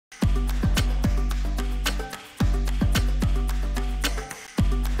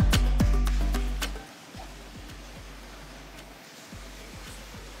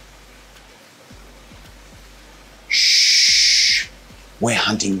Shh, we're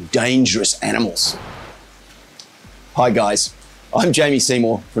hunting dangerous animals. Hi guys, I'm Jamie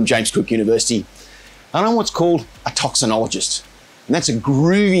Seymour from James Cook University, and I'm what's called a toxinologist. And that's a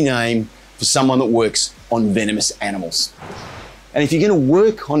groovy name for someone that works on venomous animals. And if you're going to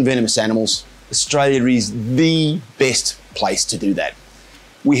work on venomous animals, Australia is the best place to do that.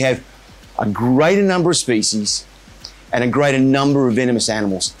 We have a greater number of species and a greater number of venomous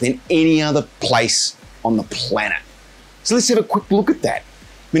animals than any other place on the planet. So let's have a quick look at that. I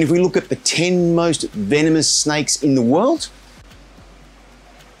mean, if we look at the 10 most venomous snakes in the world,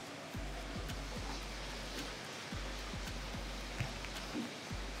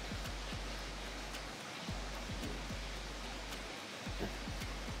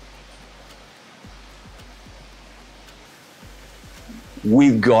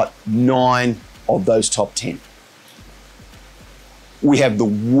 we've got 9 of those top 10. We have the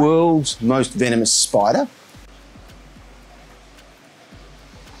world's most venomous spider.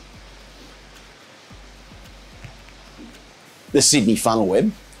 The Sydney funnel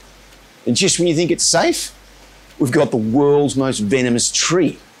web. And just when you think it's safe, we've got the world's most venomous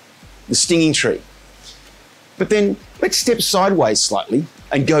tree, the stinging tree. But then let's step sideways slightly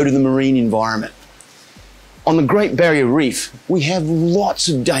and go to the marine environment. On the Great Barrier Reef, we have lots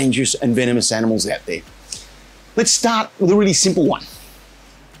of dangerous and venomous animals out there. Let's start with a really simple one.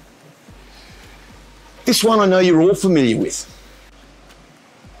 This one I know you're all familiar with.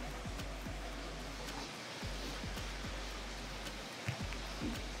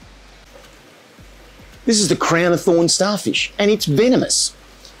 This is the crown of thorn starfish, and it's venomous.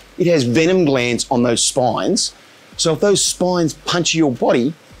 It has venom glands on those spines, so if those spines puncture your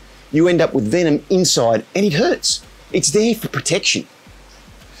body, you end up with venom inside and it hurts. It's there for protection.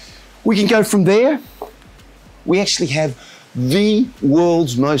 We can go from there. We actually have the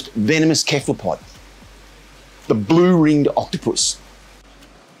world's most venomous cephalopod, the blue-ringed octopus.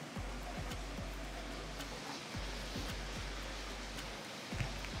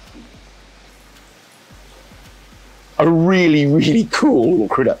 A really, really cool little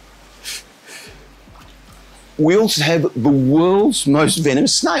critter. We also have the world's most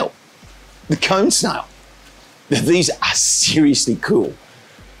venomous snail, the cone snail. Now, these are seriously cool.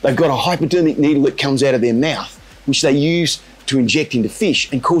 They've got a hypodermic needle that comes out of their mouth, which they use to inject into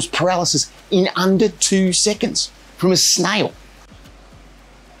fish and cause paralysis in under 2 seconds from a snail.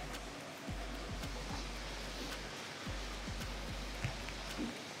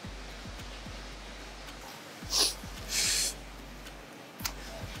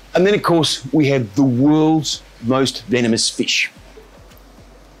 And then, of course, we have the world's most venomous fish.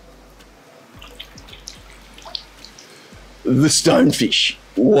 The stonefish.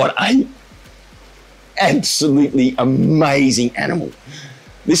 What a absolutely amazing animal.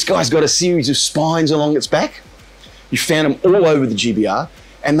 This guy's got a series of spines along its back. You found them all over the GBR,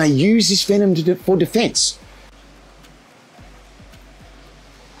 and they use this venom for defense.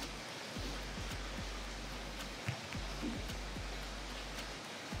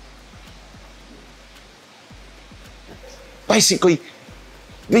 Basically,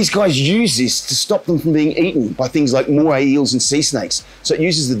 these guys use this to stop them from being eaten by things like moray eels and sea snakes. So it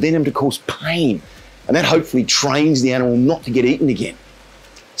uses the venom to cause pain, and that hopefully trains the animal not to get eaten again.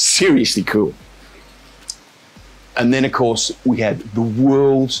 Seriously cool. And then, of course, we have the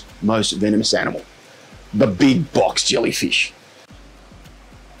world's most venomous animal, the Big Box Jellyfish.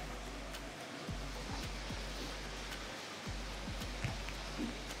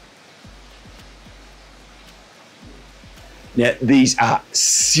 Now, these are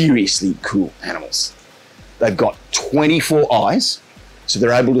seriously cool animals. They've got 24 eyes, so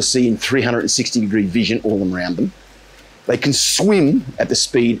they're able to see in 360-degree vision all around them. They can swim at the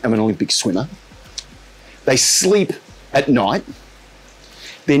speed of an Olympic swimmer. They sleep at night.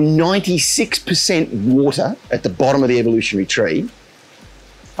 They're 96% water at the bottom of the evolutionary tree.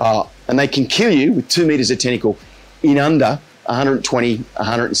 And they can kill you with 2 meters of tentacle in under 120,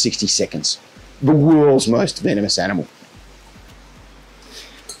 160 seconds. The world's most venomous animal.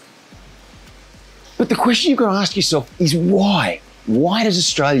 But the question you've got to ask yourself is why? Why does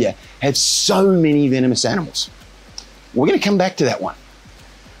Australia have so many venomous animals? We're going to come back to that one.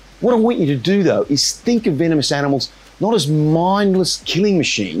 What I want you to do, though, is think of venomous animals not as mindless killing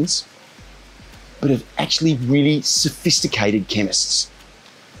machines, but of actually really sophisticated chemists.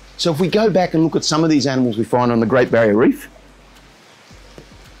 So if we go back and look at some of these animals we find on the Great Barrier Reef,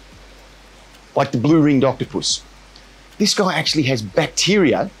 like the blue-ringed octopus, this guy actually has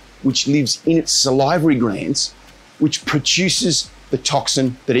bacteria which lives in its salivary glands, which produces the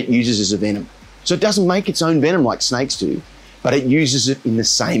toxin that it uses as a venom. So it doesn't make its own venom like snakes do, but it uses it in the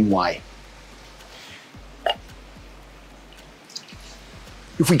same way.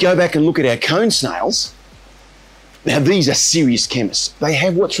 If we go back and look at our cone snails, now these are serious chemists. They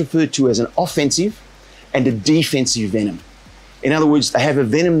have what's referred to as an offensive and a defensive venom. In other words, they have a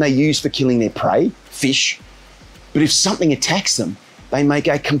venom they use for killing their prey, fish, but if something attacks them, they make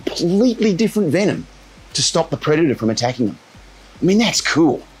a completely different venom to stop the predator from attacking them. I mean, that's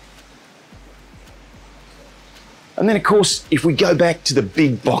cool. And then, of course, if we go back to the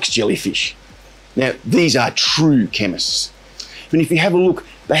big box jellyfish, now these are true chemists. And if you have a look,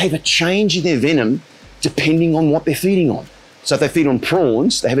 they have a change in their venom depending on what they're feeding on. So if they feed on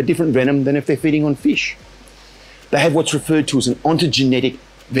prawns, they have a different venom than if they're feeding on fish. They have what's referred to as an ontogenetic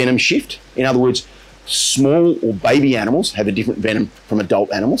venom shift. In other words, small or baby animals have a different venom from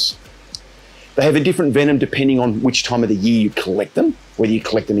adult animals. They have a different venom depending on which time of the year you collect them, whether you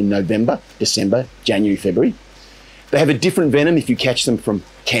collect them in November, December, January, February. They have a different venom if you catch them from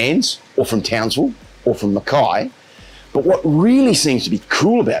Cairns or from Townsville or from Mackay. But what really seems to be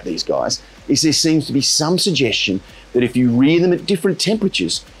cool about these guys is there seems to be some suggestion that if you rear them at different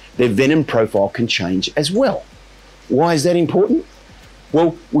temperatures, their venom profile can change as well. Why is that important?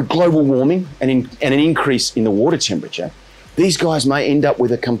 Well, with global warming and an increase in the water temperature, these guys may end up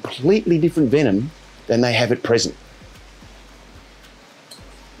with a completely different venom than they have at present.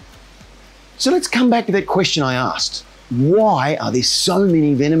 So let's come back to that question I asked. Why are there so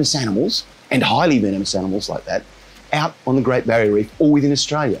many venomous animals, and highly venomous animals like that, out on the Great Barrier Reef or within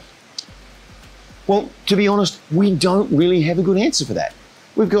Australia? Well, to be honest, we don't really have a good answer for that.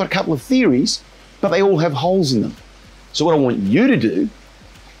 We've got a couple of theories, but they all have holes in them. So what I want you to do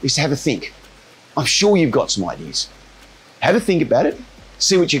is to have a think. I'm sure you've got some ideas. Have a think about it,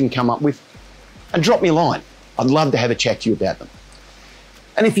 see what you can come up with, and drop me a line. I'd love to have a chat to you about them.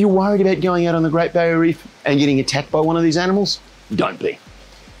 And if you're worried about going out on the Great Barrier Reef and getting attacked by one of these animals, don't be.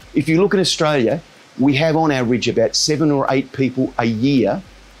 If you look at Australia, we have on average about 7 or 8 people a year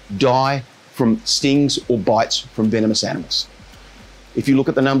die from stings or bites from venomous animals. If you look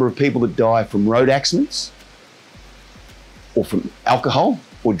at the number of people that die from road accidents or from alcohol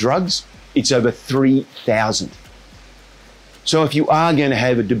or drugs, it's over 3,000. So if you are going to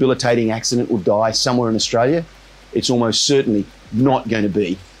have a debilitating accident or die somewhere in Australia, it's almost certainly not going to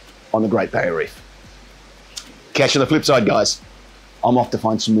be on the Great Barrier Reef. Catch you on the flip side, guys. I'm off to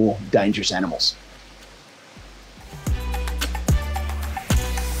find some more dangerous animals.